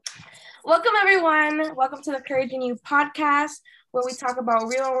Welcome, everyone. Welcome to the Courage in You podcast, where we talk about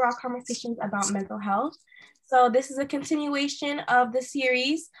real and raw conversations about mental health. So, this is a continuation of the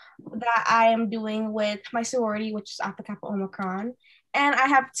series that I am doing with my sorority, which is Alpha Kappa Omicron. And I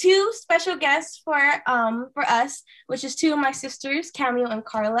have two special guests for us, which is two of my sisters, Cameo and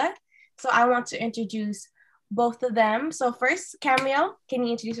Carla. So, I want to introduce both of them. So, first, Cameo, can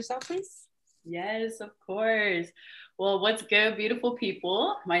you introduce yourself, please? Yes, of course. Well, what's good, beautiful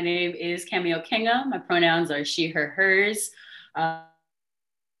people? My name is Cameo Kinga. My pronouns are she, her, hers. At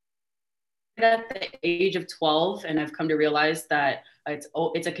the age of 12, and I've come to realize that it's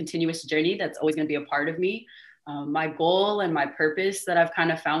a continuous journey that's always going to be a part of me. My goal and my purpose that I've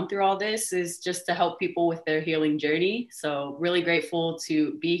kind of found through all this is just to help people with their healing journey. So really grateful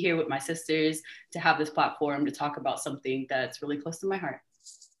to be here with my sisters, to have this platform to talk about something that's really close to my heart.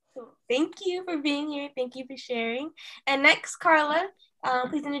 Thank you for being here. Thank you for sharing. And next, Carla,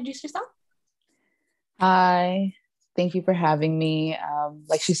 please introduce yourself. Hi, thank you for having me.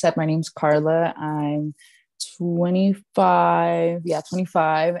 Like she said, my name's Carla. I'm 25. Yeah,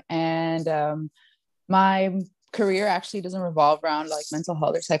 25. And my career actually doesn't revolve around like mental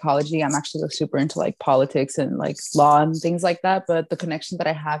health or psychology. I'm actually like, super into like politics and like law and things like that. But the connection that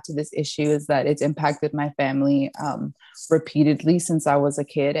I have to this issue is that it's impacted my family repeatedly since I was a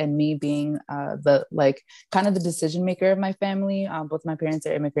kid. And me being the like kind of the decision maker of my family. Both my parents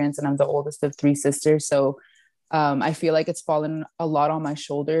are immigrants, and I'm the oldest of three sisters. So I feel like it's fallen a lot on my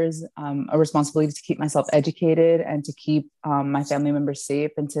shoulders, a responsibility to keep myself educated and to keep my family members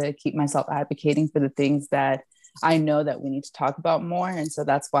safe and to keep myself advocating for the things that I know that we need to talk about more. And so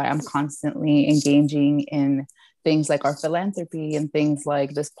that's why I'm constantly engaging in things like our philanthropy and things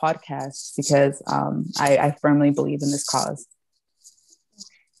like this podcast, because I firmly believe in this cause.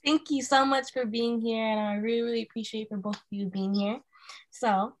 Thank you so much for being here. And I really, really appreciate for both of you being here.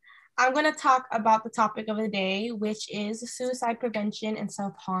 So I'm going to talk about the topic of the day, which is suicide prevention and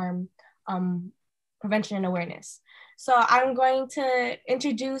self-harm prevention and awareness. So I'm going to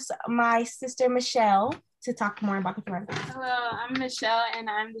introduce my sister, Michelle, to talk more about the philanthropy. Hello, I'm Michelle, and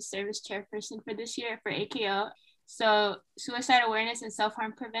I'm the service chairperson for this year for AKO. So suicide awareness and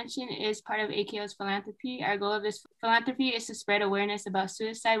self-harm prevention is part of AKO's philanthropy. Our goal of this philanthropy is to spread awareness about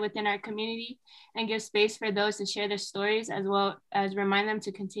suicide within our community and give space for those to share their stories, as well as remind them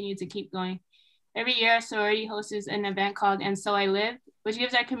to continue to keep going. Every year, our sorority hosts an event called And So I Live, which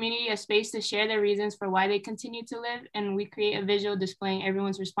gives our community a space to share their reasons for why they continue to live, and we create a visual displaying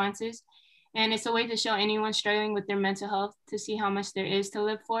everyone's responses. And it's a way to show anyone struggling with their mental health to see how much there is to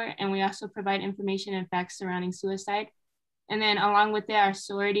live for. And we also provide information and facts surrounding suicide. And then along with that, our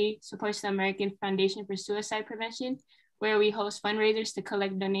sorority supports the American Foundation for Suicide Prevention, where we host fundraisers to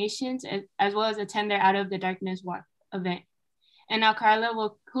collect donations, as well as attend their Out of the Darkness Walk event. And now Carla,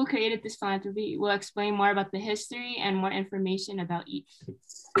 who created this philanthropy, will explain more about the history and more information about each.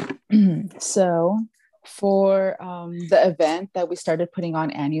 So for the event that we started putting on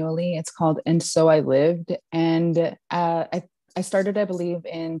annually, it's called And So I Lived. And I started, I believe,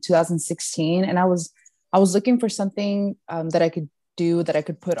 in 2016. And I was looking for something that I could do, that I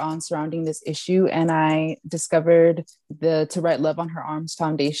could put on surrounding this issue. And I discovered the To Write Love on Her Arms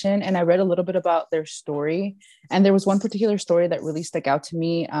Foundation. And I read a little bit about their story. And there was one particular story that really stuck out to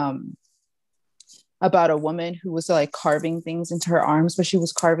me, about a woman who was like carving things into her arms, but she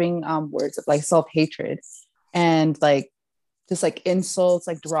was carving words of like self-hatred and like just like insults,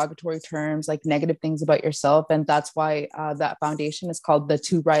 like derogatory terms, like negative things about yourself. And that's why that foundation is called the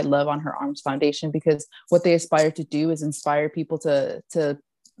To Write Love on Her Arms Foundation, because what they aspire to do is inspire people to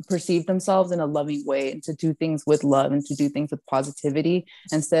perceive themselves in a loving way and to do things with love and to do things with positivity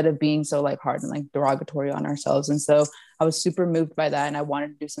instead of being so like hard and like derogatory on ourselves. And so I was super moved by that, and I wanted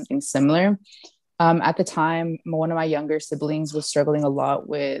to do something similar. At the time, one of my younger siblings was struggling a lot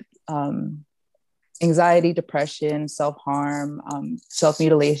with anxiety, depression, self-harm,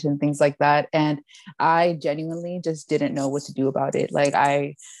 self-mutilation, things like that. And I genuinely just didn't know what to do about it. Like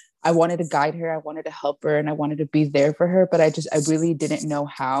I wanted to guide her, I wanted to help her, and I wanted to be there for her, but I really didn't know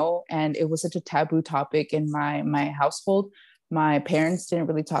how. And it was such a taboo topic in my household. My parents didn't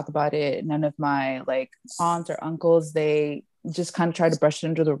really talk about it. None of my like aunts or uncles, they just kind of tried to brush it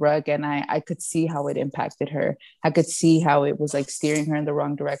under the rug. And I could see how it impacted her. I could see how it was like steering her in the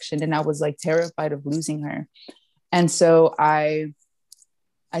wrong direction. And I was like terrified of losing her. And so I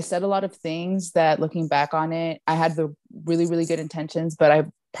said a lot of things that, looking back on it, I had the really, really good intentions, but I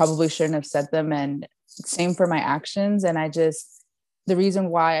probably shouldn't have said them. And same for my actions. And the reason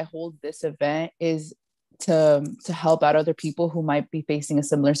why I hold this event is to help out other people who might be facing a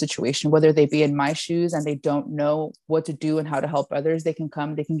similar situation, whether they be in my shoes and they don't know what to do and how to help others. They can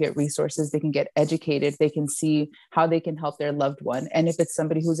come, they can get resources, they can get educated, they can see how they can help their loved one. And if it's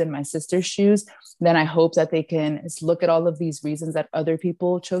somebody who's in my sister's shoes, then I hope that they can look at all of these reasons that other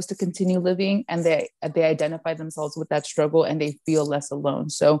people chose to continue living, and they identify themselves with that struggle and they feel less alone.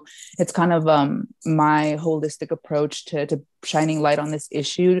 So it's kind of my holistic approach to shining light on this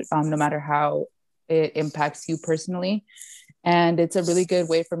issue, no matter how it impacts you personally. And it's a really good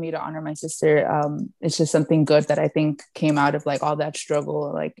way for me to honor my sister. It's just something good that I think came out of like all that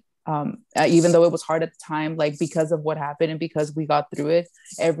struggle, like even though it was hard at the time, like because of what happened and because we got through it,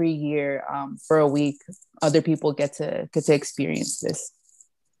 every year for a week other people get to experience this.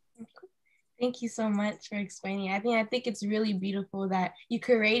 Thank you so much for explaining. I think it's really beautiful that you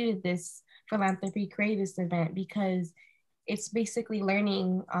created this philanthropy, created this event, because it's basically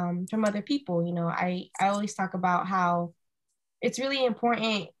learning from other people. You know, I always talk about how it's really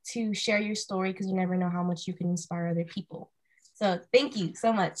important to share your story, because you never know how much you can inspire other people. So thank you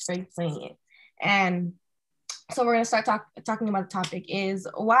so much for explaining it. And so we're going to start talking about the topic is,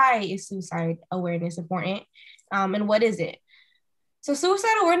 why is suicide awareness important, and what is it? So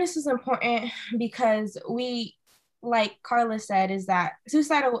suicide awareness is important because we, like Carla said, is that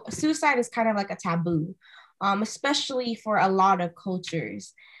suicide is kind of like a taboo, especially for a lot of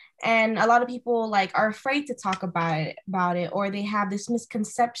cultures. And a lot of people like are afraid to talk about it, or they have this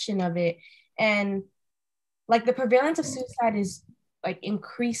misconception of it. And like the prevalence of suicide is like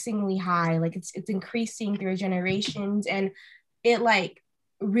increasingly high, like it's increasing through generations. And it like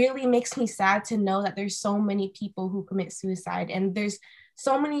really makes me sad to know that there's so many people who commit suicide, and there's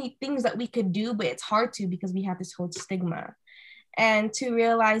so many things that we could do, but it's hard to, because we have this whole stigma. And to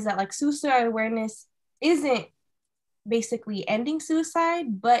realize that like suicide awareness isn't basically ending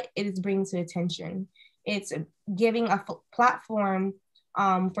suicide, but it is bringing to attention. It's giving a platform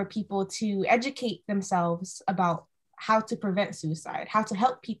for people to educate themselves about how to prevent suicide, how to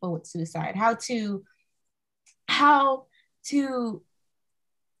help people with suicide, how to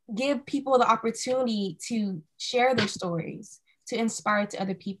give people the opportunity to share their stories, to inspire to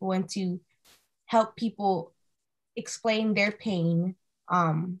other people, and to help people explain their pain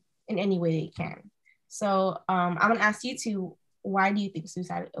in any way they can. So I'm gonna ask you two, why do you think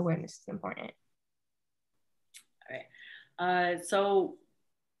suicide awareness is important? All right. So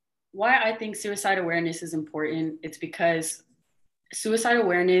why I think suicide awareness is important, it's because suicide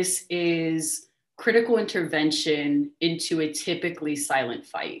awareness is critical intervention into a typically silent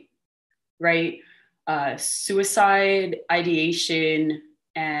fight, right? Suicide ideation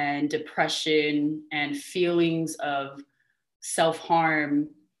and depression and feelings of self-harm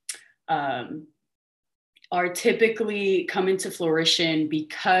are typically come into fruition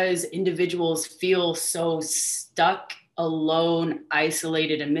because individuals feel so stuck, alone,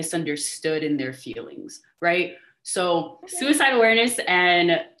 isolated, and misunderstood in their feelings, right? So suicide awareness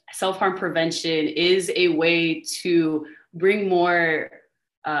and self-harm prevention is a way to bring more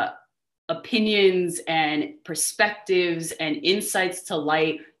opinions and perspectives and insights to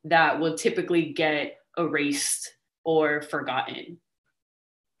light that will typically get erased or forgotten.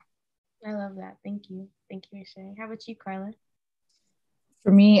 I love that. Thank you. Thank you for sharing. How about you, Carla?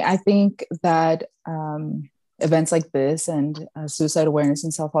 For me, I think that events like this and suicide awareness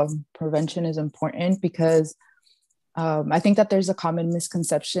and self-harm prevention is important because I think that there's a common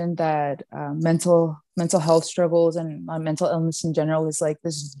misconception that mental health struggles and mental illness in general is like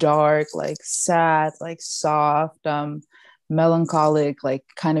this dark, like sad, like soft, melancholic, like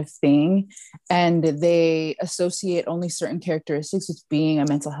kind of thing. And they associate only certain characteristics with being a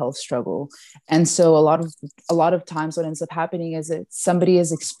mental health struggle. And so a lot of times what ends up happening is that somebody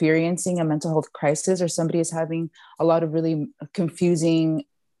is experiencing a mental health crisis, or somebody is having a lot of really confusing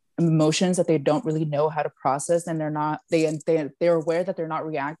emotions that they don't really know how to process, and they're aware that they're not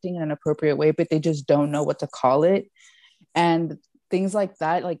reacting in an appropriate way, but they just don't know what to call it. And things like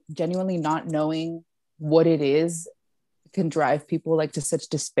that, like genuinely not knowing what it is, can drive people like to such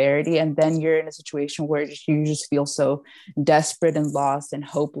disparity. And then you're in a situation where you just feel so desperate and lost and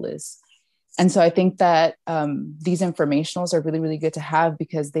hopeless. And so I think that these informationals are really, really good to have,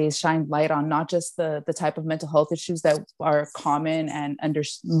 because they shine light on not just the type of mental health issues that are common and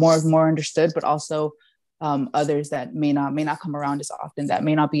more understood, but also others that may not come around as often, that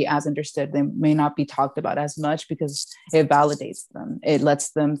may not be as understood, they may not be talked about as much, because it validates them. It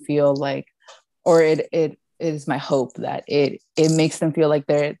lets them feel like, or it is my hope that it makes them feel like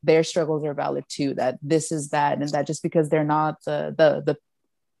their struggles are valid too, that this is that, and that just because they're not the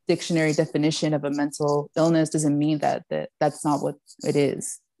dictionary definition of a mental illness doesn't mean that that's not what it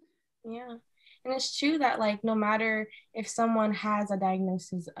is. Yeah. And it's true that like no matter if someone has a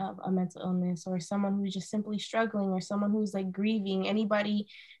diagnosis of a mental illness or someone who's just simply struggling or someone who's like grieving, anybody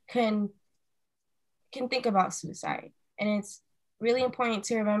can think about suicide. And it's really important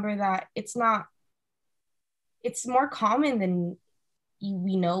to remember that it's more common than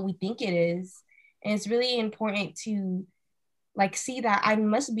we think it is. And it's really important to like see that I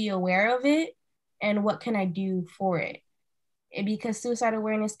must be aware of it and what can I do for it. Because suicide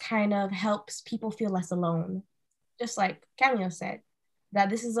awareness kind of helps people feel less alone. Just like Cameo said, that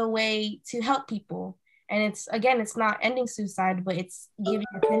this is a way to help people. And it's not ending suicide, but it's giving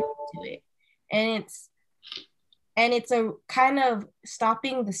attention to it. And it's a kind of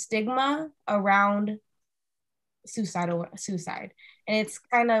stopping the stigma around suicide. And it's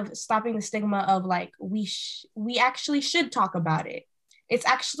kind of stopping the stigma of like, we actually should talk about it. It's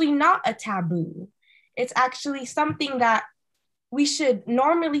actually not a taboo. It's actually something that we should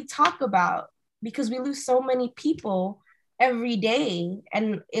normally talk about because we lose so many people every day,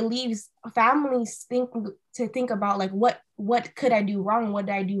 and it leaves families think about like what could I do wrong? What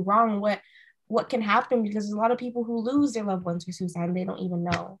did I do wrong? What can happen? Because there's a lot of people who lose their loved ones to suicide and they don't even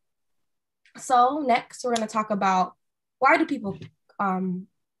know. So next, we're going to talk about why do people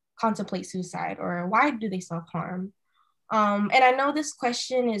contemplate suicide, or why do they self-harm? And I know this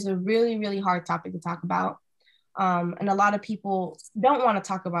question is a really, really hard topic to talk about. And a lot of people don't want to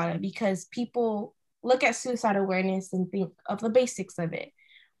talk about it because people look at suicide awareness and think of the basics of it.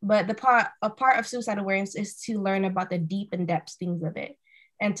 But a part of suicide awareness is to learn about the deep and depth things of it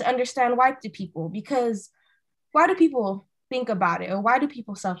and to understand why do people think about it, or why do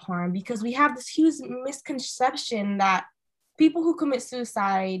people self-harm? Because we have this huge misconception that people who commit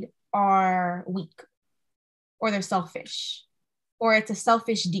suicide are weak or they're selfish or it's a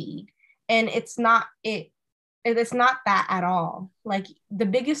selfish deed. And it's not that at all. Like the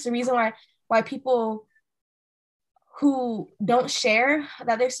biggest reason why people who don't share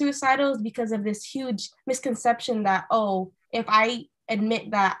that they're suicidal is because of this huge misconception that, oh, if I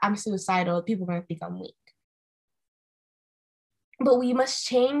admit that I'm suicidal, people are going to think I'm weak. But we must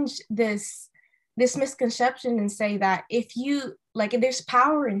change this misconception and say that if there's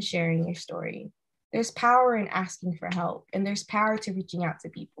power in sharing your story, there's power in asking for help, and there's power to reaching out to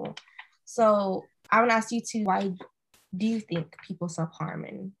people. So I want to ask you too, why do you think people self-harm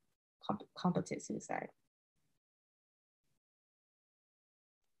and contemplate suicide?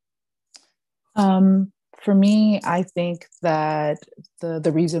 For me, I think that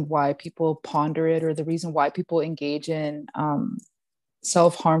the reason why people ponder it, or the reason why people engage in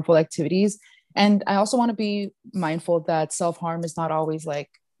self-harmful activities, and I also want to be mindful that self-harm is not always like,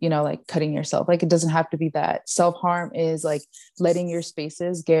 like cutting yourself. Like it doesn't have to be that. Self-harm is like letting your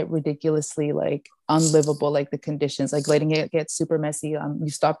spaces get ridiculously like unlivable, like the conditions, like letting it get super messy. You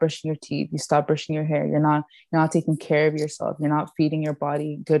stop brushing your teeth, you stop brushing your hair, you're not taking care of yourself, you're not feeding your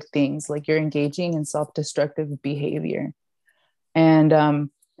body good things, like you're engaging in self-destructive behavior. And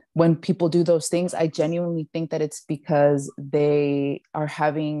when people do those things, I genuinely think that it's because they are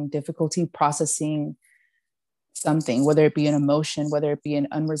having difficulty processing something, whether it be an emotion, whether it be an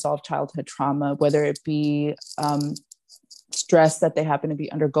unresolved childhood trauma, whether it be stress that they happen to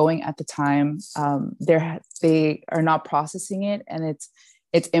be undergoing at the time. They are not processing it, and it's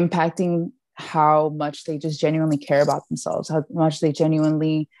impacting how much they just genuinely care about themselves, how much they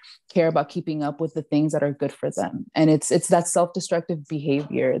genuinely care about keeping up with the things that are good for them. And it's that self-destructive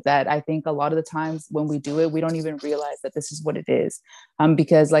behavior that I think a lot of the times when we do it, we don't even realize that this is what it is.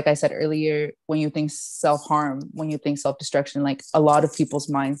 Because like I said earlier, when you think self-harm, when you think self-destruction, like a lot of people's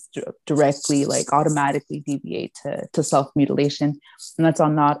minds directly, like automatically deviate to self-mutilation. And that's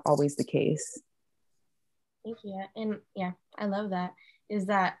not always the case. Thank you. And yeah, I love that. Is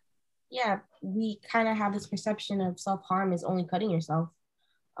that, yeah, we kind of have this perception of self-harm is only cutting yourself.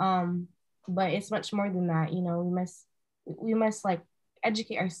 But it's much more than that. We must like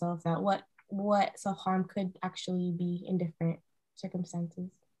educate ourselves that what self-harm could actually be in different circumstances.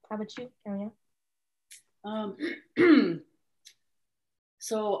 How about you, Karia?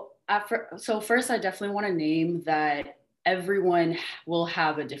 So first, I definitely want to name that everyone will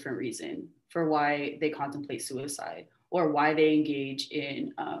have a different reason for why they contemplate suicide or why they engage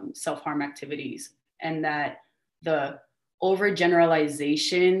in self-harm activities, and that the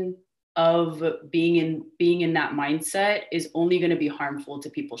overgeneralization of being in that mindset is only going to be harmful to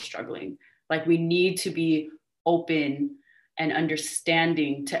people struggling. Like we need to be open and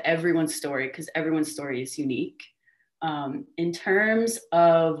understanding to everyone's story, because everyone's story is unique. In terms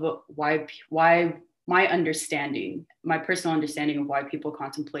of why my personal understanding of why people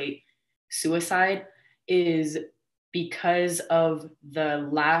contemplate suicide is because of the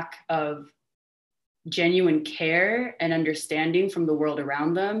lack of genuine care and understanding from the world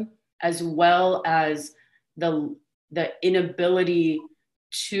around them, as well as the inability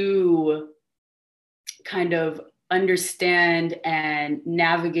to kind of understand and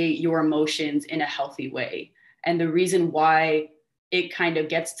navigate your emotions in a healthy way. And the reason why it kind of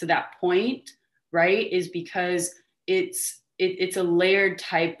gets to that point, right, is because it's a layered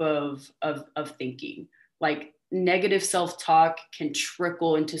type of thinking. Like, negative self-talk can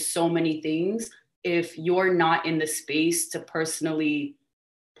trickle into so many things if you're not in the space to personally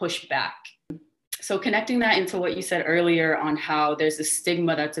push back. So connecting that into what you said earlier on how there's a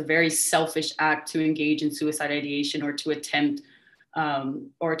stigma that's a very selfish act to engage in suicide ideation or to attempt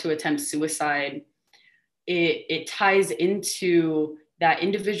suicide, it ties into that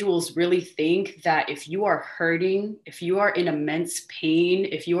individuals really think that if you are hurting, if you are in immense pain,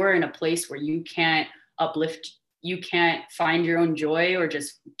 if you are in a place where you can't uplift, you can't find your own joy or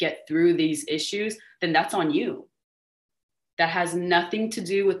just get through these issues, then that's on you. That has nothing to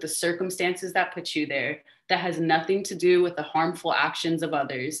do with the circumstances that put you there. That has nothing to do with the harmful actions of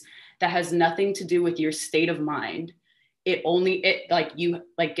others. That has nothing to do with your state of mind. Get over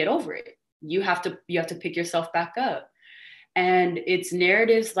it. You have to pick yourself back up. And it's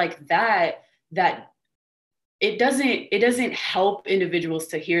narratives like that it doesn't help individuals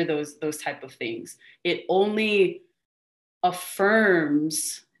to hear those type of things. It only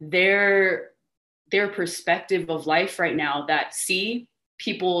affirms their perspective of life right now, that see,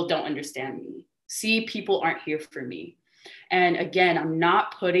 people don't understand me. See, people aren't here for me. And again, I'm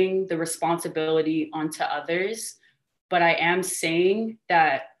not putting the responsibility onto others, but I am saying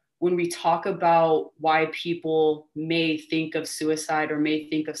that when we talk about why people may think of suicide or may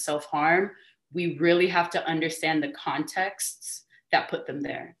think of self-harm, we really have to understand the contexts that put them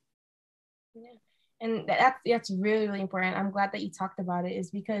there. Yeah. And that's really, really important. I'm glad that you talked about it, is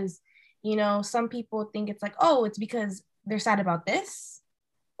because, you know, some people think it's like, oh, it's because they're sad about this.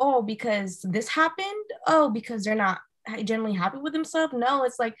 Oh, because this happened. Oh, because they're not generally happy with themselves. No,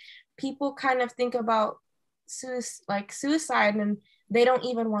 it's like people kind of think about suicide and they don't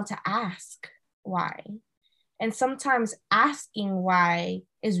even want to ask why. And sometimes asking why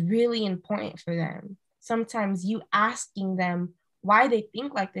is really important for them. Sometimes you asking them why they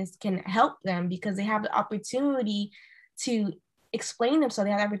think like this can help them, because they have the opportunity to explain themselves.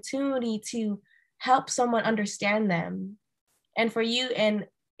 They have the opportunity to help someone understand them. And for you, and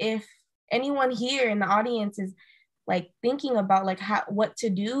if anyone here in the audience is like thinking about like what to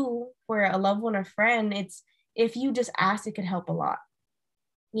do for a loved one or friend, it's, if you just ask, it could help a lot.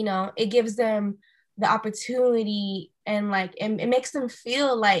 You know, it gives them the opportunity, and like it makes them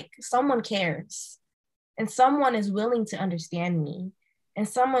feel like someone cares and someone is willing to understand me and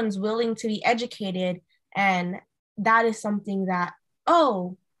someone's willing to be educated. And that is something that,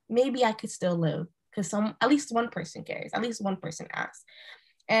 oh, maybe I could still live because at least one person cares, at least one person asks.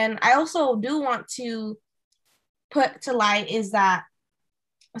 And I also do want to put to light is that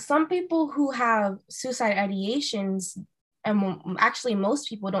some people who have suicide ideations, and actually most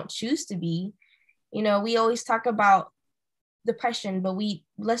people don't choose to be, you know, we always talk about depression, but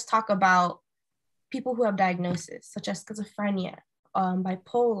let's talk about people who have diagnoses such as schizophrenia,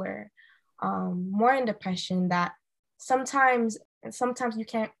 bipolar, more depression, that sometimes you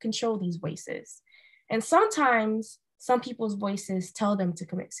can't control these voices. And sometimes some people's voices tell them to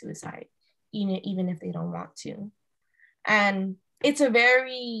commit suicide, even if they don't want to. And it's a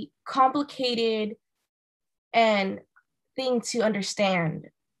very complicated thing to understand.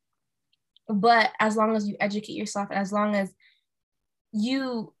 But as long as you educate yourself, and as long as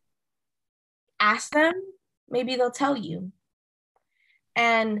you ask them, maybe they'll tell you.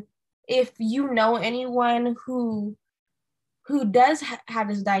 And if you know anyone who does have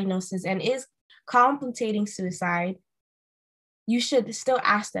this diagnosis and is contemplating suicide, you should still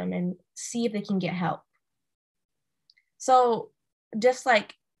ask them and see if they can get help. So just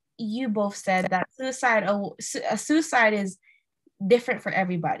like you both said, that suicide is different for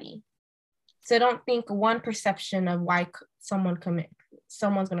everybody. So don't think one perception of why someone's going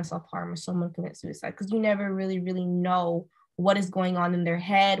to self-harm or someone commit suicide, because you never really, really know what is going on in their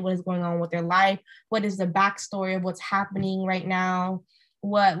head, what is going on with their life, what is the backstory of what's happening right now,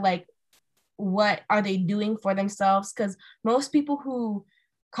 what are they doing for themselves? Because most people who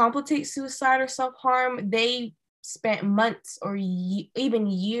contemplate suicide or self-harm, they spent months or even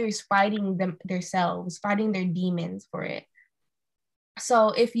years fighting themselves, fighting their demons for it.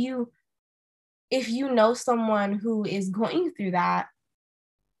 So if you know someone who is going through that,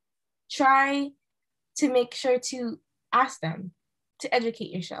 try to make sure to ask them, to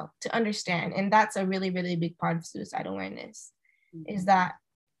educate yourself, to understand. And that's a really, really big part of suicide awareness, is that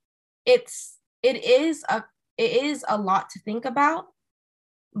it's it is a lot to think about,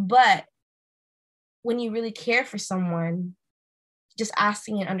 but when you really care for someone, just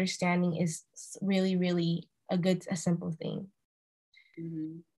asking and understanding is really, really a simple thing.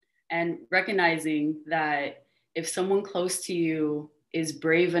 Mm-hmm. And recognizing that if someone close to you is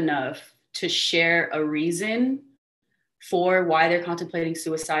brave enough to share a reason for why they're contemplating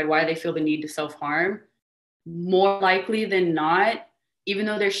suicide, why they feel the need to self-harm, more likely than not, even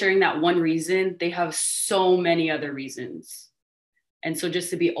though they're sharing that one reason, they have so many other reasons. And so just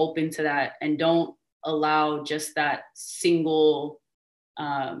to be open to that and don't allow just that single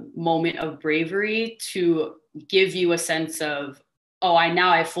moment of bravery to give you a sense of, oh,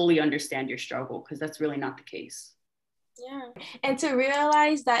 I fully understand your struggle, because that's really not the case. Yeah. And to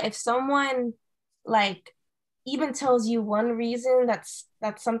realize that if someone like even tells you one reason, that's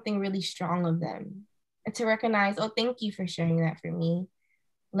something really strong of them. And to recognize, oh, thank you for sharing that for me.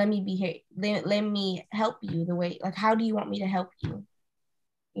 Let me be here. Let me help you the way, like, how do you want me to help you?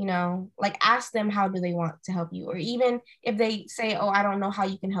 You know, like ask them how do they want to help you. Or even if they say, oh, I don't know how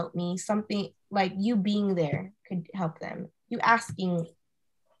you can help me, something like you being there could help them. You asking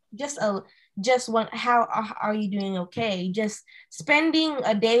just one, how are you doing? Okay, just spending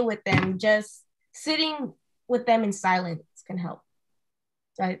a day with them, just sitting with them in silence can help.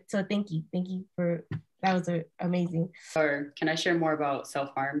 So thank you for that. Was amazing. Or can I share more about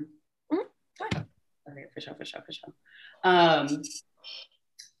self-harm? Mm-hmm. Okay, for sure.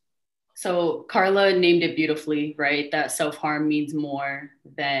 So Carla named it beautifully, right? That self-harm means more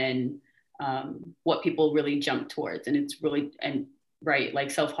than what people really jump towards. And it's really, and right,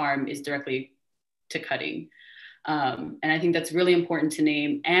 like self-harm is directly to cutting. And I think that's really important to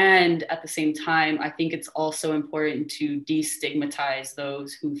name. And at the same time, I think it's also important to destigmatize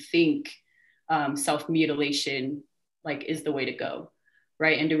those who think self-mutilation like is the way to go,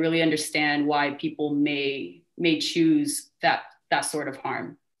 right? And to really understand why people may choose that sort of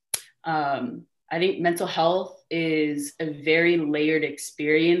harm. I think mental health is a very layered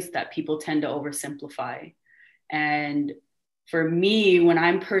experience that people tend to oversimplify. And for me, when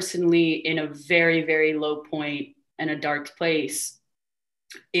I'm personally in a very, very low point and a dark place,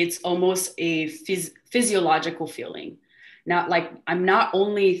 it's almost a physiological feeling. Not like I'm not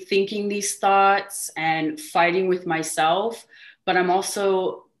only thinking these thoughts and fighting with myself, but I'm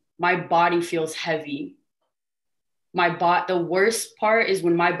also, my body feels heavy. The worst part is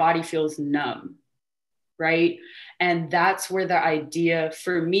when my body feels numb, right? And that's where the idea,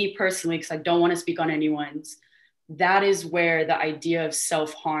 for me personally, because I don't want to speak on anyone's, that is where the idea of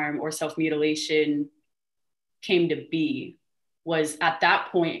self-harm or self-mutilation came to be. Was at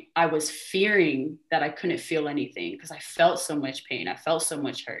that point, I was fearing that I couldn't feel anything because I felt so much pain. I felt so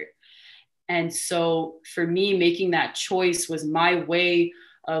much hurt. And so for me, making that choice was my way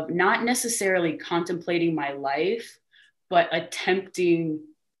of not necessarily contemplating my life, but attempting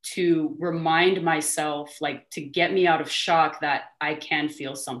to remind myself, like, to get me out of shock that I can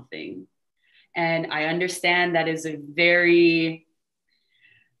feel something. And I understand that is a very,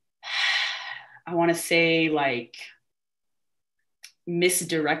 I want to say, like,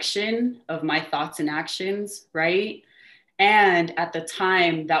 misdirection of my thoughts and actions, right? And at the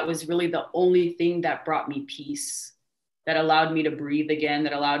time, that was really the only thing that brought me peace, that allowed me to breathe again,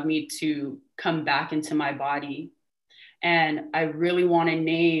 that allowed me to come back into my body. And I really want to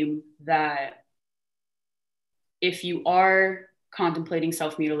name that if you are contemplating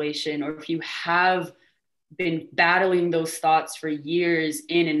self-mutilation, or if you have been battling those thoughts for years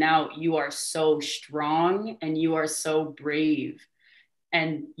in and out, you are so strong and you are so brave.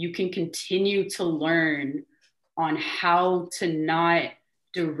 And you can continue to learn on how to not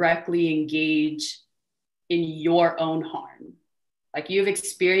directly engage in your own harm. Like, you've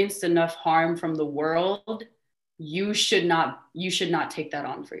experienced enough harm from the world. You should not take that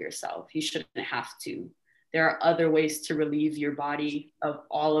on for yourself. You shouldn't have to. There are other ways to relieve your body of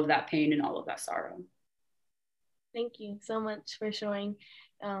all of that pain and all of that sorrow. Thank you so much for showing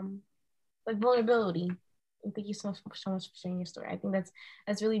like vulnerability. And thank you so much for sharing your story. I think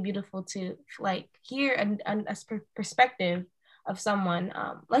that's really beautiful to like hear a perspective of someone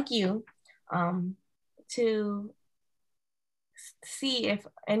like you, to see if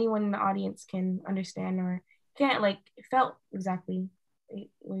anyone in the audience can understand or can't like felt exactly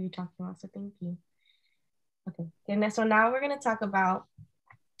what you're talking about. So thank you. Okay, and so now we're gonna talk about,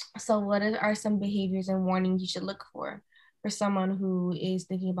 so what are some behaviors and warnings you should look for someone who is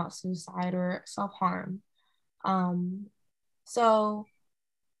thinking about suicide or self-harm? So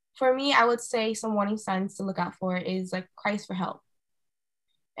for me, I would say some warning signs to look out for is like cries for help.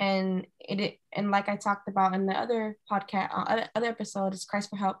 And like I talked about in the other podcast, other episodes, cries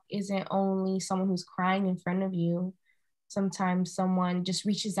for help isn't only someone who's crying in front of you. Sometimes someone just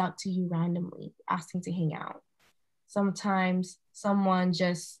reaches out to you randomly, asking to hang out. Sometimes someone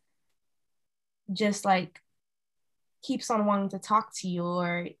just like keeps on wanting to talk to you,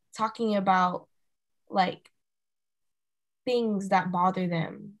 or talking about like things that bother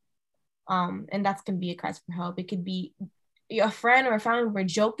them. And that's can be a cry for help. It could be a friend or a family member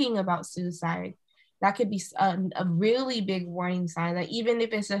joking about suicide. That could be a really big warning sign. That even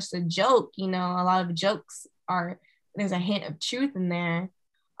if it's just a joke, a lot of jokes there's a hint of truth in there.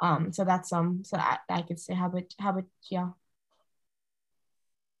 So that's so I could say. How about y'all?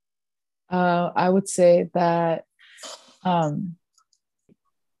 I would say that I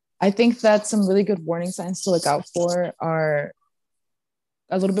think that some really good warning signs to look out for are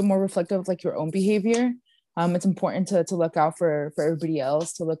a little bit more reflective of like your own behavior. It's important to look out for everybody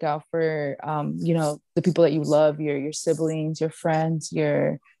else, to look out for the people that you love, your siblings, your friends,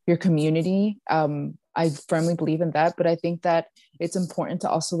 your community. I firmly believe in that, but I think that it's important to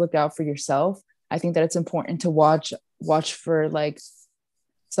also look out for yourself. I think that it's important to watch for like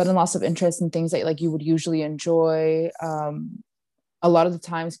sudden loss of interest in things that like you would usually enjoy. A lot of the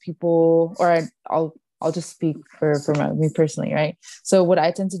times people, or I'll just speak for me personally, right? So what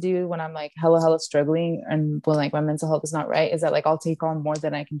I tend to do when I'm like hella struggling and when like my mental health is not right is that like I'll take on more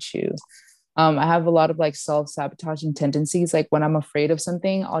than I can chew. I have a lot of like self-sabotaging tendencies. Like when I'm afraid of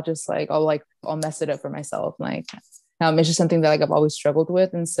something, I'll mess it up for myself. Like it's just something that like I've always struggled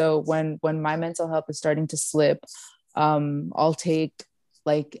with. And so when my mental health is starting to slip, I'll take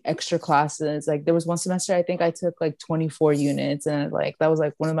like extra classes. Like there was one semester I think I took like 24 units, and like that was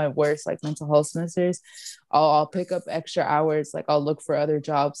like one of my worst like mental health semesters. I'll pick up extra hours. Like I'll look for other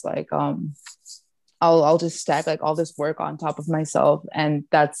jobs. Like I'll just stack like all this work on top of myself, and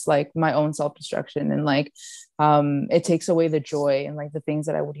that's like my own self-destruction. And like it takes away the joy and like the things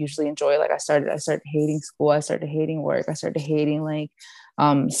that I would usually enjoy. Like I started hating school, I started hating work, I started hating like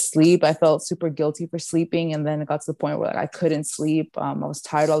sleep. I felt super guilty for sleeping, and then it got to the point where like I couldn't sleep. I was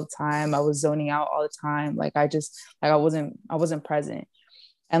tired all the time, I was zoning out all the time. Like I wasn't present.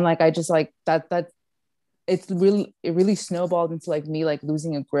 And like I just like that it really snowballed into like me like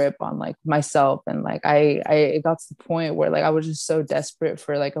losing a grip on like myself. And like it got to the point where like I was just so desperate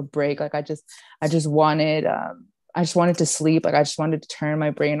for like a break. Like I just wanted to sleep. Like I just wanted to turn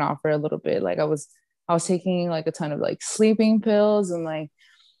my brain off for a little bit. Like I was taking like a ton of like sleeping pills, and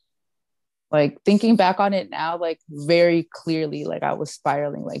like thinking back on it now, like very clearly, like I was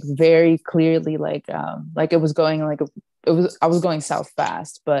spiraling, like very clearly, like it was going like I was going south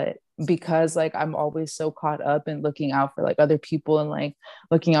fast. But because like I'm always so caught up in looking out for like other people, and like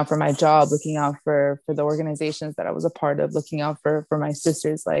looking out for my job, looking out for the organizations that I was a part of, looking out for my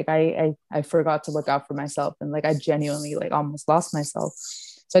sisters, like I forgot to look out for myself, and like I genuinely like almost lost myself.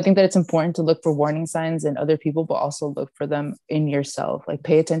 So I think that it's important to look for warning signs in other people, but also look for them in yourself. Like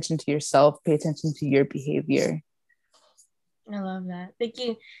pay attention to yourself, pay attention to your behavior. I love that. Thank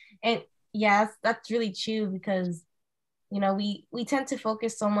you. And yeah, that's really true, because we tend to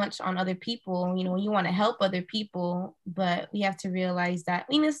focus so much on other people. You want to help other people, but we have to realize that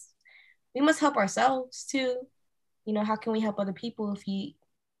we must help ourselves too. How can we help other people if we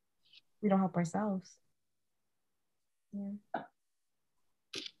don't help ourselves? Yeah.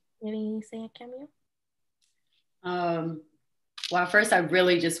 Anything you say, Camille? Well, first, I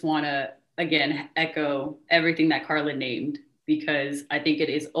really just want to, again, echo everything that Carla named, because I think it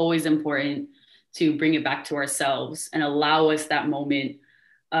is always important to bring it back to ourselves and allow us that moment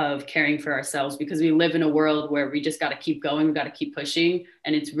of caring for ourselves, because we live in a world where we just got to keep going, we got to keep pushing,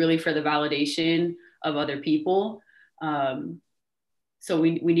 and it's really for the validation of other people. So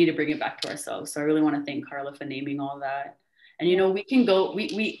we need to bring it back to ourselves. So I really want to thank Carla for naming all that. And we can go,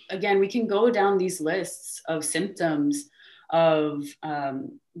 we can go down these lists of symptoms of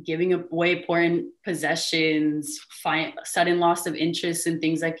giving away important possessions, sudden loss of interest in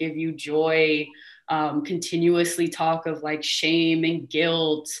things that give you joy, continuously talk of like shame and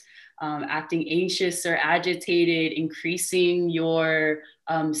guilt, acting anxious or agitated, increasing your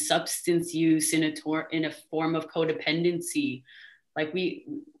substance use in a form of codependency. Like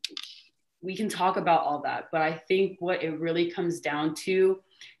we can talk about all that, but I think what it really comes down to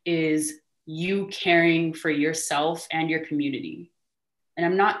is you caring for yourself and your community. And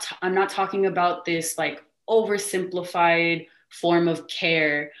I'm not talking about this like oversimplified form of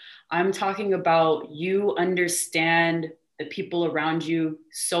care. I'm talking about you understand the people around you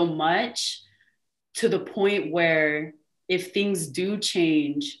so much to the point where if things do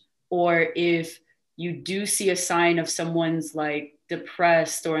change, or if you do see a sign of someone's like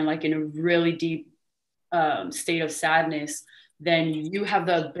depressed or in a really deep state of sadness, then you have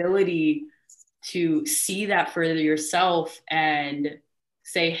the ability to see that for yourself and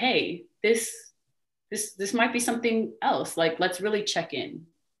say, hey, this might be something else. Like, let's really check in.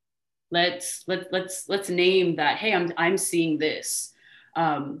 Let's name that, hey, I'm seeing this.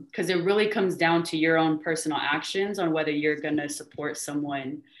 Because it really comes down to your own personal actions on whether you're going to support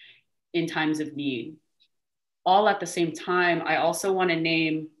someone in times of need. All at the same time, I also want to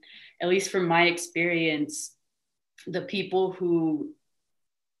name, at least from my experience, the people who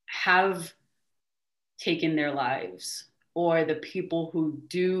have taken their lives, or the people who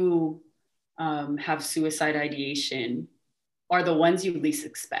do have suicide ideation, are the ones you least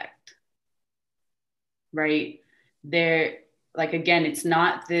expect, right? They're like, again, it's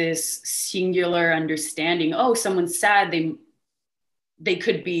not this singular understanding, oh, someone's sad, they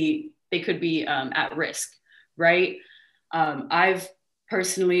could be at risk, right? I've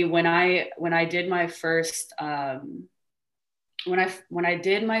personally, when I did my first when I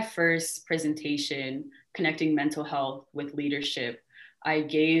did my first presentation connecting mental health with leadership, I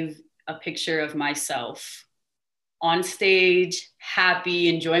gave a picture of myself on stage, happy,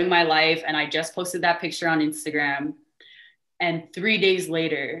 enjoying my life. And I just posted that picture on Instagram. And 3 days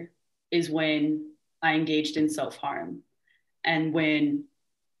later is when I engaged in self-harm, and when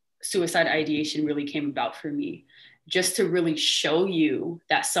suicide ideation really came about for me, just to really show you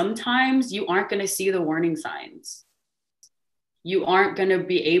that sometimes you aren't going to see the warning signs. You aren't going to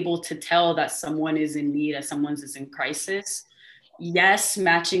be able to tell that someone is in need, that someone is in crisis. Yes,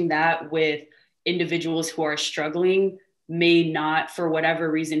 matching that with individuals who are struggling may not, for whatever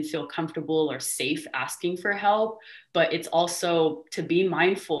reason, feel comfortable or safe asking for help. But it's also to be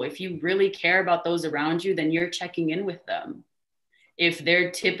mindful. If you really care about those around you, then you're checking in with them. If they're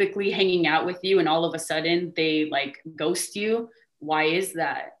typically hanging out with you and all of a sudden they like ghost you, why is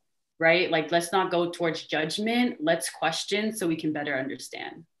that? Right? Like, let's not go towards judgment. Let's question so we can better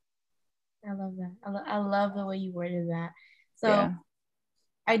understand. I love that. I love the way you worded that. So Yeah.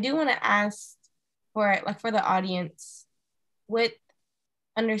 I do want to ask for the audience, with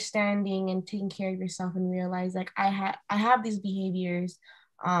understanding and taking care of yourself and realize like I have these behaviors.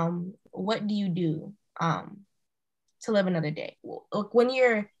 What do you do to live another day? When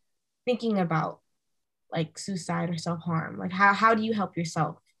you're thinking about like suicide or self-harm, like how do you help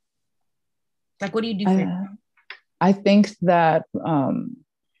yourself? Like, what do you do for I think that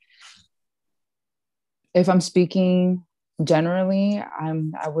if I'm speaking generally,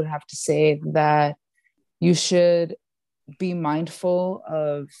 I would have to say that you should be mindful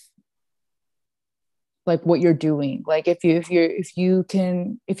of like what you're doing. Like if you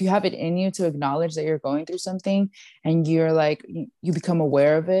have it in you to acknowledge that you're going through something, and you're like, you become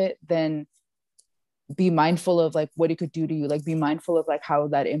aware of it, then be mindful of like what it could do to you. Like, be mindful of like how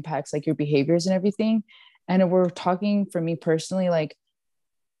that impacts like your behaviors and everything. And if we're talking for me personally, like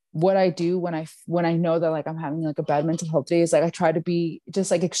what I do when I know that like I'm having like a bad mental health day is like I try to be just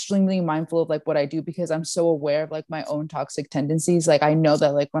like extremely mindful of like what I do, because I'm so aware of like my own toxic tendencies. Like I know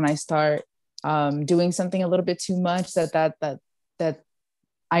that like when I start doing something a little bit too much, that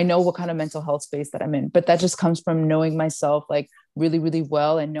I know what kind of mental health space that I'm in. But that just comes from knowing myself like really, really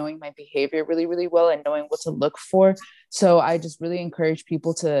well, and knowing my behavior really, really well, and knowing what to look for. So I just really encourage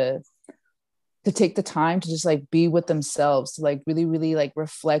people to take the time to just like be with themselves, to like really, really like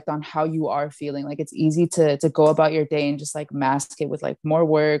reflect on how you are feeling. Like it's easy to go about your day and just like mask it with like more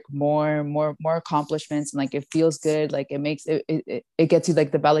work, more accomplishments. And like, it feels good. Like it makes it gets you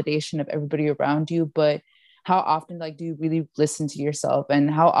like the validation of everybody around you. But how often like do you really listen to yourself, and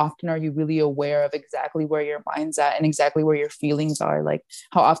how often are you really aware of exactly where your mind's at and exactly where your feelings are? Like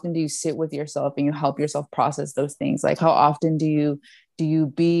how often do you sit with yourself and you help yourself process those things? Like how often do you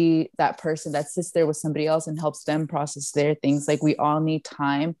be that person that sits there with somebody else and helps them process their things? Like we all need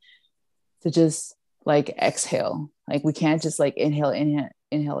time to just like exhale. Like we can't just like inhale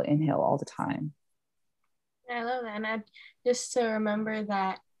all the time. I love that. And I just to remember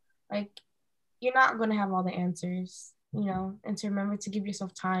that like you're not going to have all the answers, and to remember to give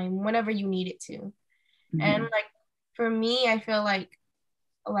yourself time whenever you need it to. Mm-hmm. And like for me, I feel like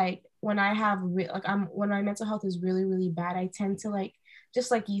when I have when my mental health is really, really bad, I tend to like,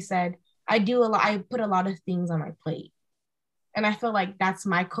 just like you said, I put a lot of things on my plate. And I feel like that's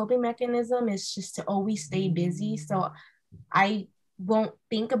my coping mechanism, is just to always stay busy. So I won't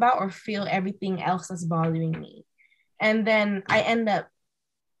think about or feel everything else that's bothering me. And then I end up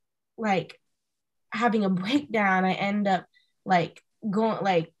like having a breakdown. I end up like going,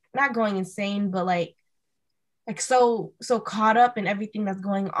 like not going insane, but like so caught up in everything that's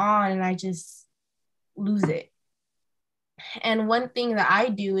going on, and I just lose it. And one thing that I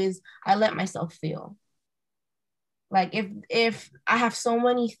do is I let myself feel. Like if I have so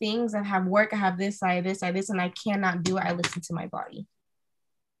many things, I have work, I have this, I have this, I have this, and I cannot do it, I listen to my body.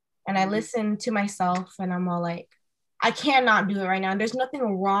 And I listen to myself and I'm all like, I cannot do it right now. And there's nothing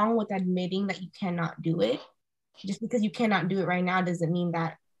wrong with admitting that you cannot do it. Just because you cannot do it right now doesn't mean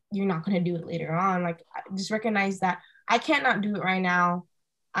that you're not going to do it later on. Like, just recognize that I cannot do it right now.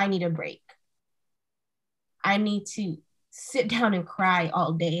 I need a break. I need to sit down and cry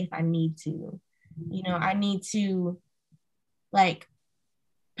all day if I need to. You know, I need to like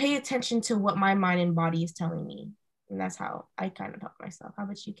pay attention to what my mind and body is telling me. And that's how I kind of help myself. How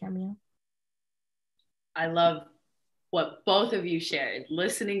about you, Camille? I love what both of you shared,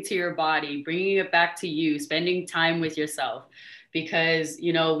 listening to your body, bringing it back to you, spending time with yourself. Because,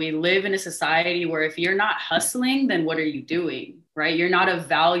 you know, we live in a society where if you're not hustling, then what are you doing, right? You're not of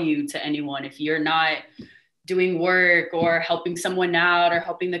value to anyone if you're not doing work or helping someone out or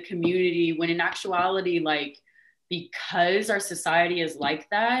helping the community, when in actuality, like, because our society is like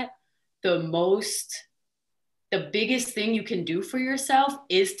that, the biggest thing you can do for yourself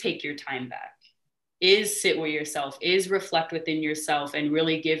is take your time back, is sit with yourself, is reflect within yourself, and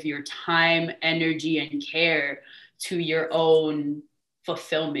really give your time, energy, and care to your own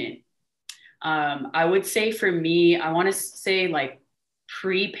fulfillment. I would say for me, I want to say like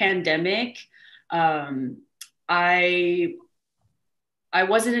pre-pandemic, I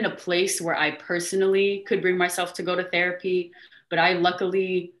wasn't in a place where I personally could bring myself to go to therapy, but I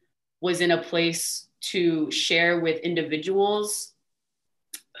luckily was in a place to share with individuals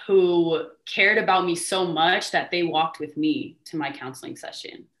who cared about me so much that they walked with me to my counseling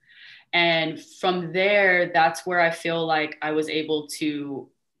session. And from there, that's where I feel like I was able to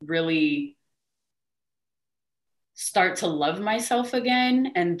really start to love myself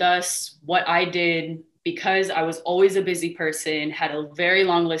again. And thus, what I did, because I was always a busy person, had a very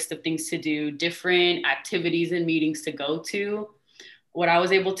long list of things to do, different activities and meetings to go to, what I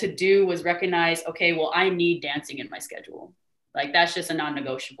was able to do was recognize, okay, well, I need dancing in my schedule. Like, that's just a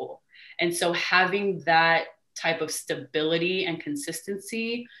non-negotiable. And so having that type of stability and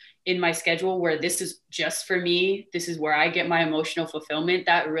consistency in my schedule, where this is just for me, this is where I get my emotional fulfillment,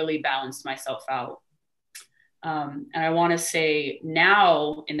 that really balanced myself out. And I want to say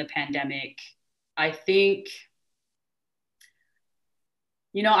now in the pandemic, I think,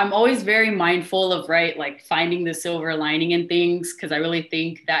 you know, I'm always very mindful of, right, like finding the silver lining in things, because I really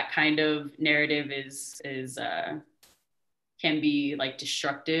think that kind of narrative is can be like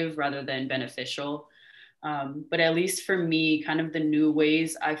destructive rather than beneficial. But at least for me, kind of the new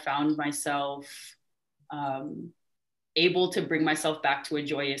ways I found myself able to bring myself back to a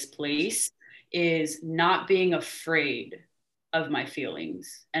joyous place is not being afraid of my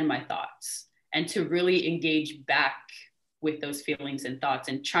feelings and my thoughts, and to really engage back with those feelings and thoughts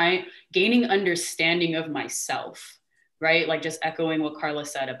and gaining understanding of myself, right? Like, just echoing what Carla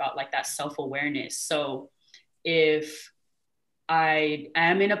said about like that self-awareness. So if I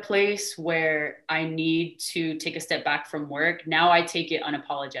am in a place where I need to take a step back from work, now I take it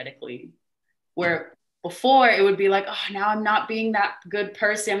unapologetically. Where before it would be like, oh, now I'm not being that good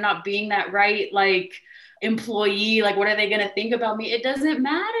person, I'm not being that right, like, employee, like, what are they going to think about me? It doesn't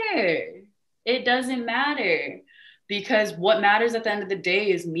matter. It doesn't matter, because what matters at the end of the day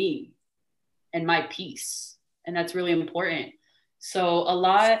is me and my peace. And that's really important. So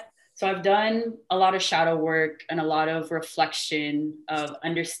I've done a lot of shadow work and a lot of reflection of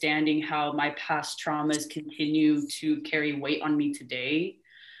understanding how my past traumas continue to carry weight on me today.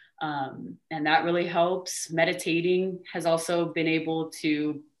 And that really helps. Meditating has also been able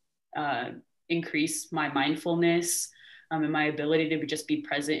to increase my mindfulness and my ability to just be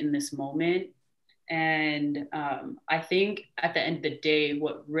present in this moment. And I think at the end of the day,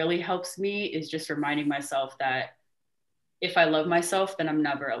 what really helps me is just reminding myself that if I love myself, then I'm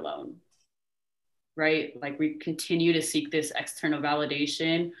never alone, right? Like, we continue to seek this external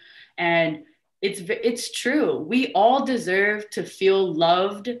validation, and it's true. We all deserve to feel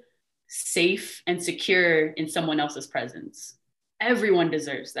loved, safe, and secure in someone else's presence. Everyone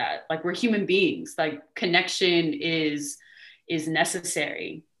deserves that. Like, we're human beings. Like, connection is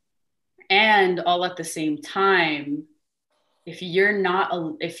necessary. And all at the same time, if you're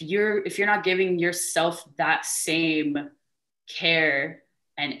not giving yourself that same care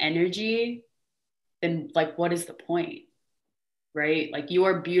and energy, then, like, what is the point, right? Like, you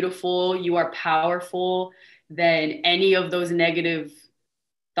are beautiful, you are powerful than any of those negative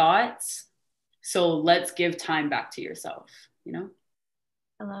thoughts. So let's give time back to yourself, you know?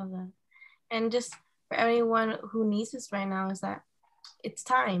 I love that. And just for anyone who needs this right now, is that it's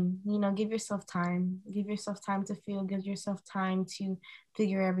time, you know, give yourself time to feel, give yourself time to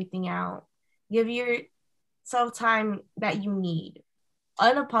figure everything out, give yourself time that you need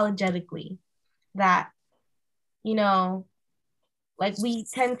unapologetically, that, you know, like we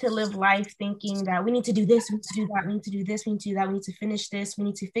tend to live life thinking that we need to do this, we need to do that, we need to do this, we need to do that, we need to finish this, we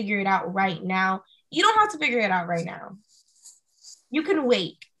need to figure it out right now. You don't have to figure it out right now. You can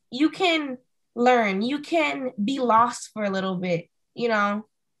wait. You can learn. You can be lost for a little bit, you know,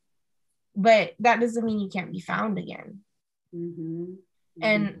 but that doesn't mean you can't be found again. Mm-hmm.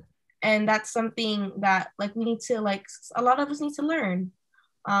 Mm-hmm. And that's something that like we need to, like, a lot of us need to learn,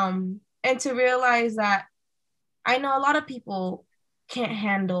 and to realize that I know a lot of people can't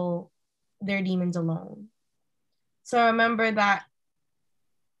handle their demons alone. So remember that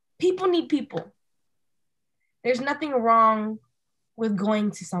people need people. There's nothing wrong with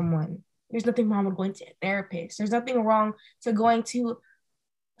going to someone. There's nothing wrong with going to a therapist. There's nothing wrong to going to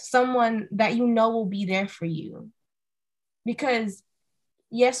someone that you know will be there for you. Because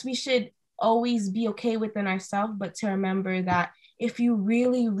yes, we should always be okay within ourselves, but to remember that if you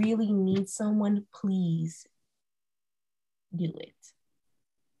really, really need someone, please do it.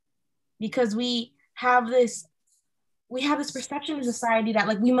 Because we have this perception in society that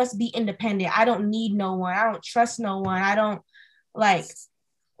like we must be independent. I don't need no one. I don't trust no one. I don't like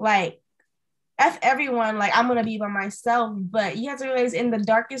F everyone, like I'm gonna be by myself. But you have to realize in the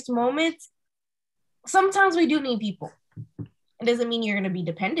darkest moments, sometimes we do need people. It doesn't mean you're gonna be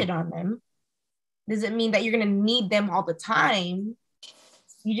dependent on them. It doesn't mean that you're gonna need them all the time.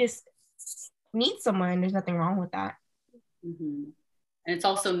 You just need someone. There's nothing wrong with that. Mm-hmm. And it's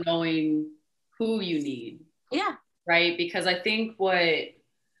also knowing who you need. Yeah. Right? Because I think what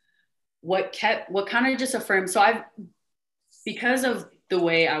kind of just affirmed, so because of the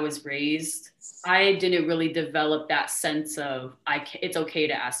way I was raised, I didn't really develop that sense of it's okay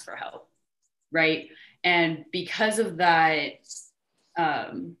to ask for help, right? And because of that,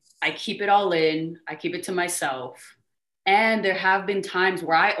 I keep it all in, I keep it to myself. And there have been times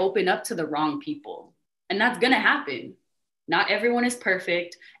where I open up to the wrong people, and that's gonna happen. Not everyone is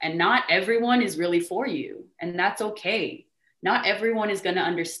perfect, and not everyone is really for you, and that's okay. Not everyone is gonna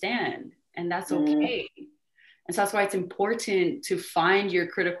understand, and that's okay. And so that's why it's important to find your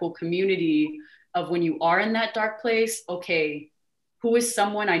critical community of when you are in that dark place. Okay, who is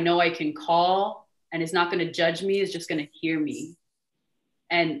someone I know I can call and is not going to judge me, is just going to hear me.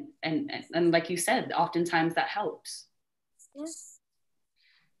 And like you said, oftentimes that helps. Yes.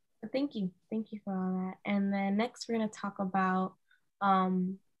 Thank you for all that. And then next we're going to talk about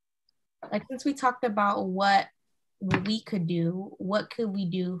like, since we talked about what we could do, what could we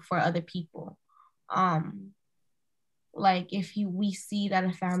do for other people? Like if we see that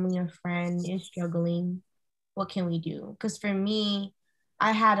a family or friend is struggling, what can we do? Because for me,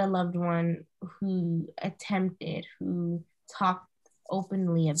 I had a loved one who talked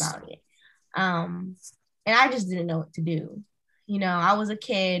openly about it. And I just didn't know what to do. You know, I was a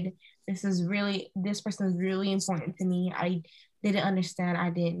kid. This person is really important to me. I didn't understand. I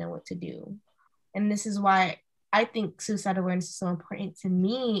didn't know what to do. And this is why I think suicide awareness is so important to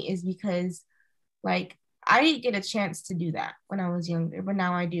me, is because like I didn't get a chance to do that when I was younger, but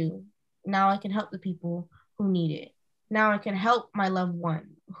now I do. Now I can help the people who need it. Now I can help my loved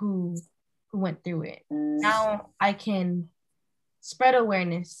one who went through it. Now I can spread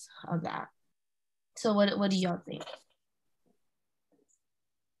awareness of that. So what do y'all think?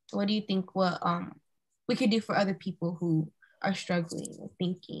 What do you think we could do for other people who are struggling or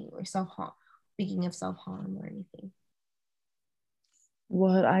thinking or thinking of self-harm or anything?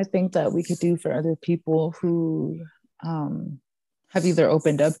 What I think that we could do for other people who have either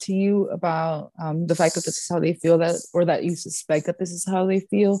opened up to you about the fact that this is how they feel, or that you suspect that this is how they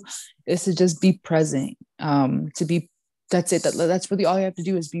feel, is to just be present. That's it. That's really all you have to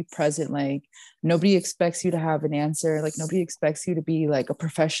do, is be present. Like nobody expects you to have an answer. Like nobody expects you to be like a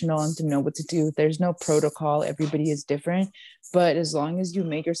professional and to know what to do. There's no protocol. Everybody is different. But as long as you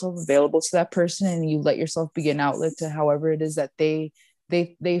make yourself available to that person and you let yourself be an outlet to however it is that they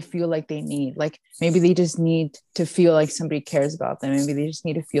feel like they need, like maybe they just need to feel like somebody cares about them. Maybe they just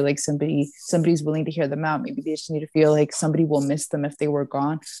need to feel like somebody's willing to hear them out. Maybe they just need to feel like somebody will miss them if they were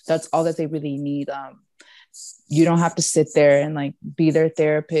gone. That's all that they really need. You don't have to sit there and like be their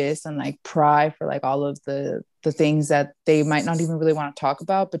therapist and like pry for like all of the things that they might not even really want to talk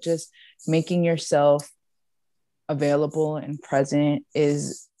about, but just making yourself available and present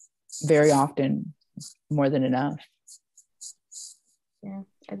is very often more than enough. Yeah,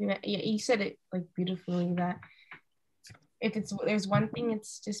 I think that, you said it like beautifully, that if there's one thing,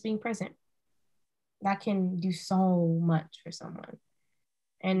 it's just being present. That can do so much for someone.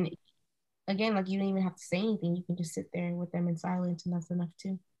 And again, like, you don't even have to say anything. You can just sit there with them in silence, and that's enough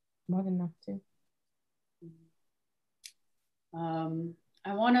too. More than enough too.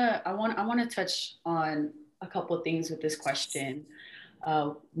 I wanna touch on a couple of things with this question.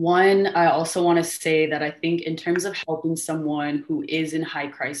 One, I also want to say that I think in terms of helping someone who is in high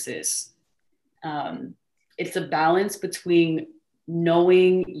crisis, it's a balance between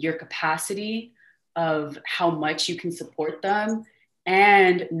knowing your capacity of how much you can support them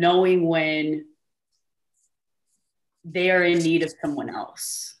and knowing when they are in need of someone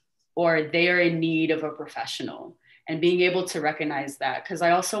else or they are in need of a professional, and being able to recognize that. Because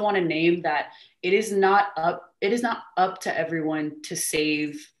I also want to name that it is not up to everyone to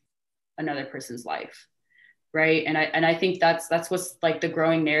save another person's life, right? And I think that's what's like the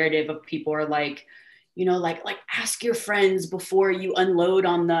growing narrative of people are like, you know, like ask your friends before you unload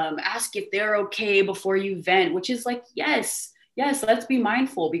on them, ask if they're okay before you vent, which is like, yes, let's be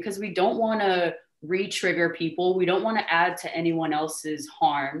mindful, because we don't want to re-trigger people, we don't want to add to anyone else's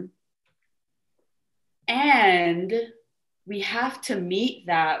harm. And we have to meet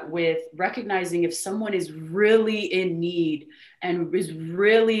that with recognizing if someone is really in need and is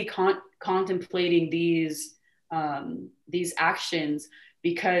really contemplating these actions,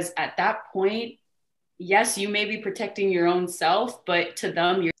 because at that point, yes, you may be protecting your own self, but to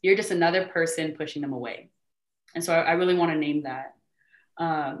them, you're just another person pushing them away. And so I really want to name that.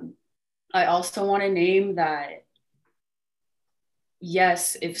 I also want to name that,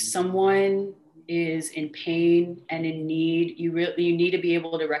 yes, if someone is in pain and in need, you need to be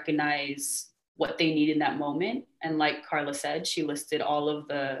able to recognize what they need in that moment. And like Carla said, she listed all of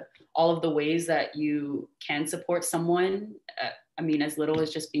the ways that you can support someone. I mean, as little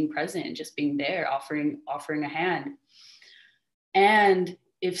as just being present, just being there, offering a hand. And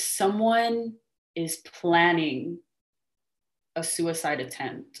if someone is planning a suicide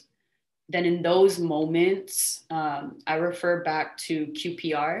attempt, then in those moments, I refer back to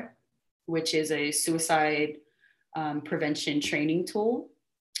QPR, which is a suicide prevention training tool,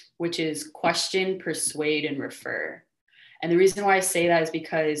 which is question, persuade, and refer. And the reason why I say that is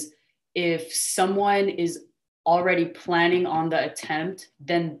because if someone is already planning on the attempt,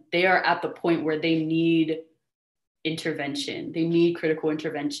 then they are at the point where they need intervention. They need critical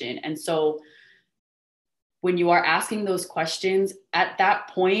intervention. And so when you are asking those questions, at that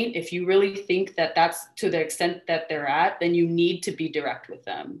point, if you really think that that's to the extent that they're at, then you need to be direct with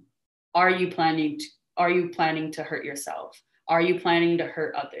them. Are you planning to hurt yourself? Are you planning to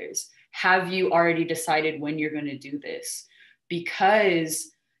hurt others? Have you already decided when you're going to do this?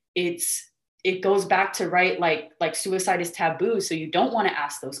 Because it goes back to, right, like suicide is taboo, so you don't want to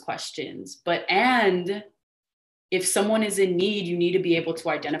ask those questions. And if someone is in need, you need to be able to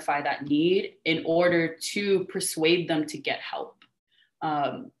identify that need in order to persuade them to get help.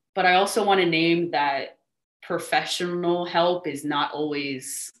 But I also want to name that professional help is not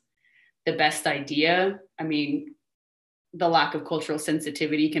always the best idea. I mean, the lack of cultural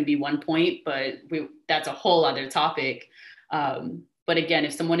sensitivity can be one point, but that's a whole other topic. But again,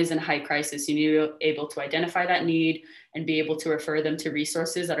 if someone is in a high crisis, you need to be able to identify that need and be able to refer them to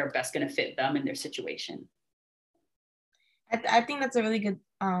resources that are best going to fit them and their situation. I think that's a really good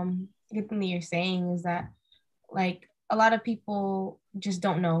thing that you're saying, is that, like, a lot of people just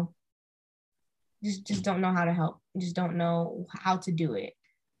don't know. Just don't know how to help. Just don't know how to do it.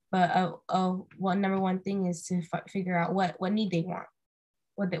 But number one thing is to figure out what need they want,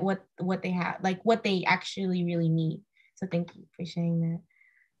 what they have, like what they actually really need. So thank you for sharing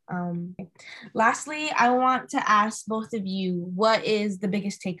that. Lastly, I want to ask both of you, what is the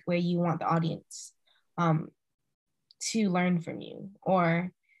biggest takeaway you want the audience to learn from you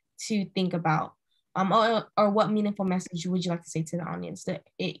or to think about, or what meaningful message would you like to say to the audience, that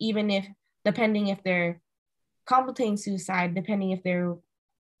even if, depending if they're contemplating suicide, depending if they're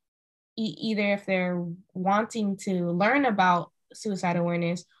either if they're wanting to learn about suicide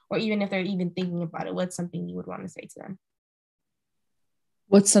awareness, or even if they're even thinking about it, what's something you would want to say to them?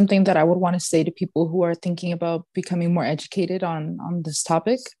 What's something that I would want to say to people who are thinking about becoming more educated on this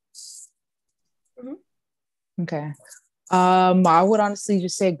topic? Mm-hmm. Okay. I would honestly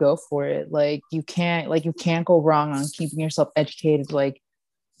just say go for it. Like you can't go wrong on keeping yourself educated. Like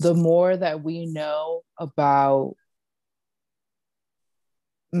the more that we know about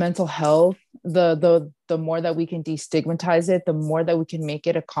mental health, the more that we can destigmatize it, the more that we can make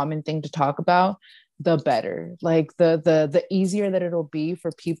it a common thing to talk about, the better. Like the easier that it'll be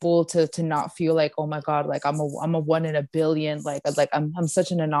for people to not feel like, oh my God, like I'm a 1 in a billion, like I'm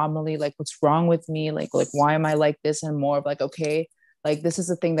such an anomaly, like what's wrong with me, like why am I like this, and more of like, okay, Like, this is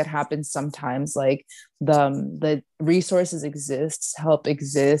a thing that happens sometimes. Like, the resources exists, help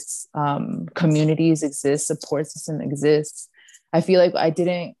exists, communities exist, support system exists. I feel like I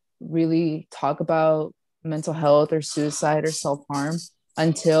didn't really talk about mental health or suicide or self-harm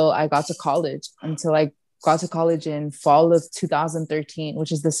until I got to college, until I got to college in fall of 2013,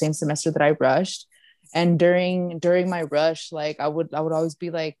 which is the same semester that I rushed. And during my rush, like I would always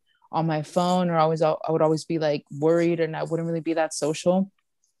be like on my phone, or I would always be like worried, and I wouldn't really be that social.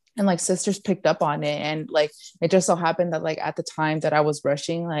 And like sisters picked up on it, and like it just so happened that like at the time that I was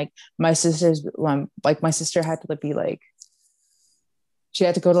rushing, like my sister had to be like, she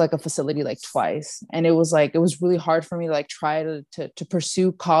had to go to like a facility like twice, and it was really hard for me to like try to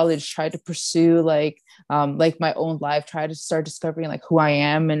pursue college, try to pursue like my own life, try to start discovering like who I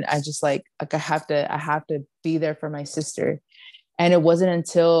am. And I just like I have to be there for my sister. And it wasn't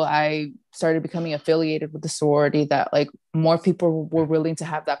until I started becoming affiliated with the sorority that like more people were willing to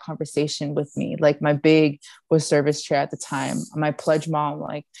have that conversation with me. Like my big was service chair at the time, my pledge mom,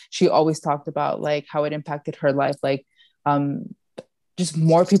 like she always talked about like how it impacted her life. Like um just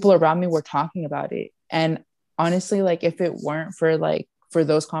more people around me were talking about it. And honestly, like if it weren't for like for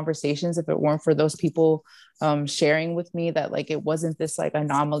those conversations, if it weren't for those people sharing with me that like it wasn't this like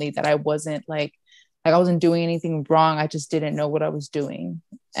anomaly, that I wasn't like I wasn't doing anything wrong, I just didn't know what I was doing.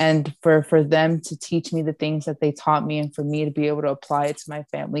 And for them to teach me the things that they taught me, and for me to be able to apply it to my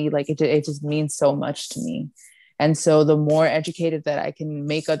family, like it just means so much to me. And so the more educated that I can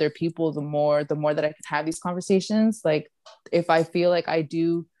make other people, the more that I can have these conversations. Like if I feel like I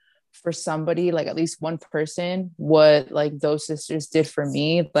do for somebody, like at least one person, what like those sisters did for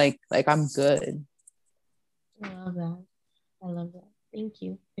me, like I'm good. I love that. I love that. Thank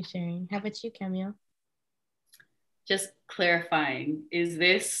you for sharing. How about you, Camille? Just clarifying, is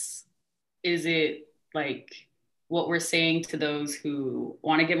it like what we're saying to those who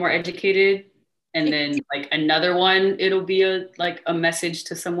want to get more educated, and then like another one, it'll be a message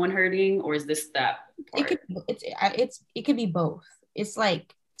to someone hurting, or is this that part? It could be both. It's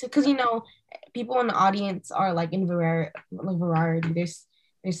like, because people in the audience are like in variety. There's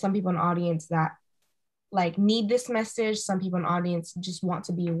some people in the audience that like need this message. Some people in the audience just want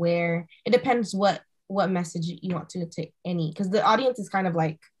to be aware. It depends what message you want to take, because the audience is kind of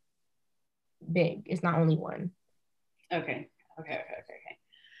like big. It's not only one. Okay.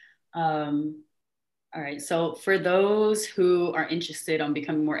 All right. So for those who are interested on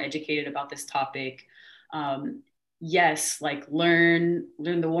becoming more educated about this topic, yes, like learn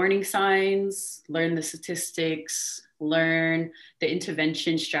the warning signs, learn the statistics, learn the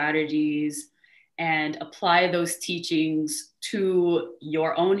intervention strategies, and apply those teachings to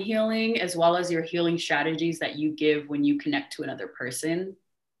your own healing, as well as your healing strategies that you give when you connect to another person.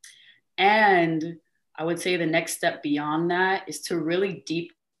 And I would say the next step beyond that is to really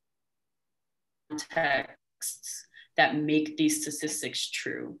deep contexts that make these statistics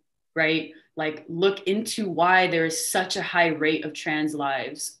true, right? Like look into why there is such a high rate of trans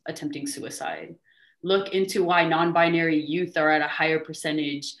lives attempting suicide. Look into why non-binary youth are at a higher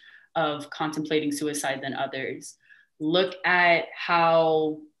percentage of contemplating suicide than others. Look at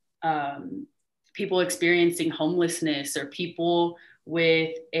how people experiencing homelessness, or people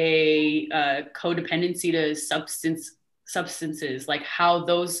with a codependency to substances, like how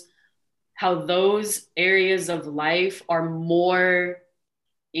those areas of life are more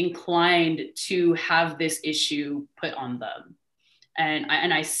inclined to have this issue put on them.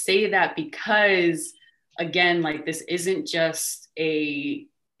 And I say that because, again, like this isn't just a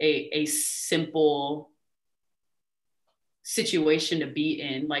simple situation to be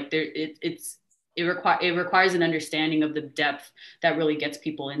in. Like it requires an understanding of the depth that really gets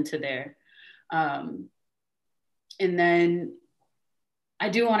people into there. And then I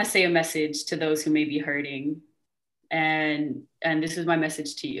do want to say a message to those who may be hurting. And this is my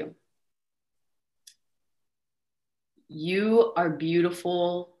message to you. You are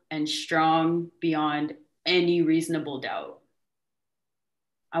beautiful and strong beyond any reasonable doubt.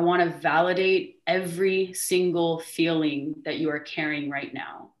 I want to validate every single feeling that you are carrying right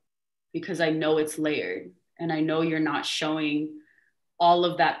now, because I know it's layered, and I know you're not showing all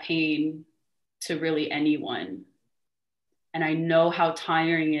of that pain to really anyone. And I know how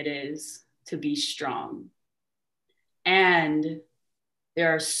tiring it is to be strong. And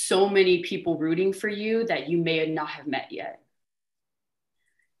there are so many people rooting for you that you may not have met yet.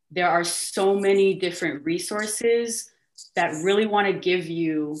 There are so many different resources that really want to give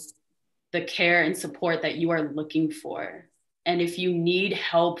you the care and support that you are looking for. And if you need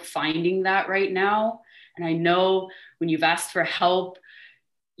help finding that right now, and I know when you've asked for help,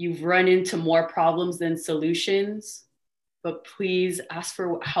 you've run into more problems than solutions, but please ask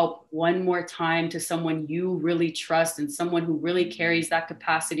for help one more time to someone you really trust and someone who really carries that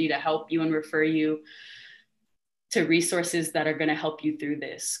capacity to help you and refer you to resources that are going to help you through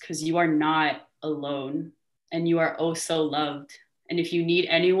this, because you are not alone and you are oh so loved. And if you need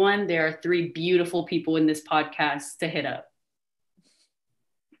anyone, there are 3 beautiful people in this podcast to hit up.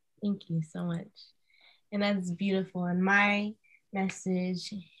 Thank you so much. And that's beautiful. And my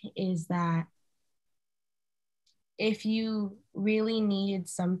message is that if you really needed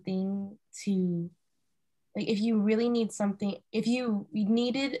something to, like, if you really need something, if you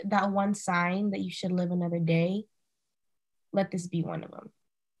needed that one sign that you should live another day, let this be one of them.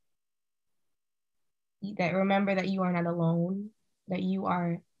 That remember that you are not alone, that you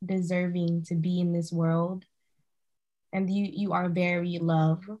are deserving to be in this world, and you are very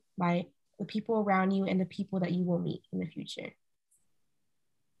loved by the people around you and the people that you will meet in the future.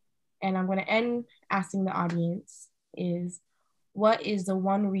 And I'm going to end asking the audience is, what is the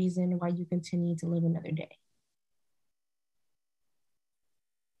one reason why you continue to live another day?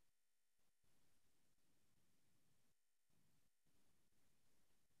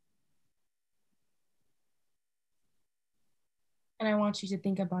 And I want you to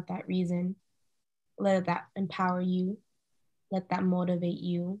think about that reason. Let that empower you. Let that motivate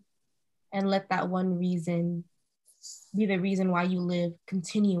you. And let that one reason be the reason why you live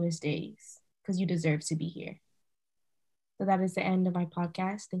continuous days, because you deserve to be here. So that is the end of my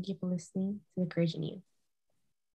podcast. Thank you for listening to The Courage in You.